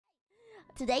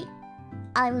Today,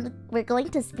 we're going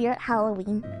to Spirit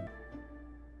Halloween.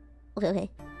 Okay.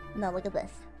 No, look at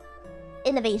this.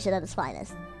 Innovation at its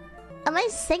finest. Am I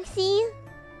sexy?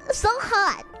 So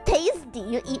hot! Tasty!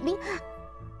 You eat me?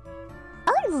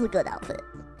 I think this is a good outfit.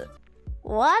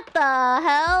 What the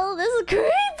hell? This is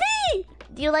creepy!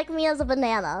 Do you like me as a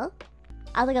banana?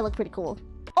 I think I look pretty cool.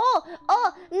 Oh!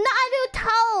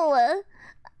 Naruto!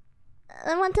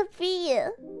 I want to be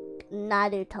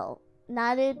Naruto.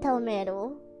 Naruto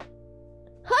Meru.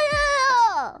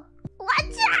 Hiya!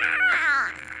 Watcha!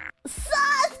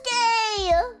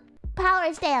 Sasuke!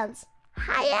 Power stance.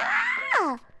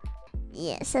 Hiya!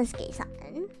 Yeah,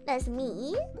 Sasuke-san. That's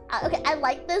me. Okay, I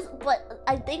like this, but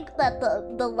I think that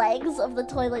the legs of the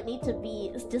toilet need to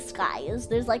be disguised.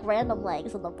 There's like random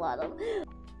legs on the bottom.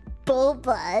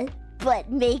 Boba, but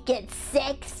make it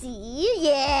sexy.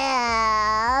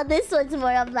 Yeah, this one's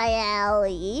more up my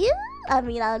alley. I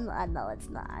mean, I know it's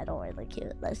not. I don't wear the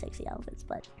cute, the sexy outfits,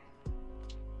 but.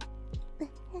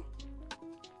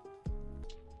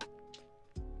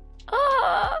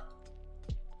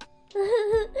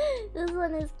 This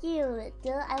one is cute.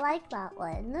 I like that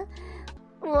one.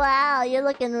 Wow, you're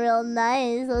looking real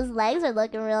nice. Those legs are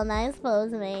looking real nice,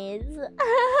 Postmates.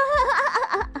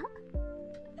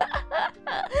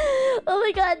 Oh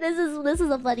my god, this is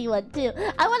a funny one too.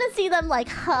 I want to see them like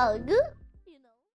hug.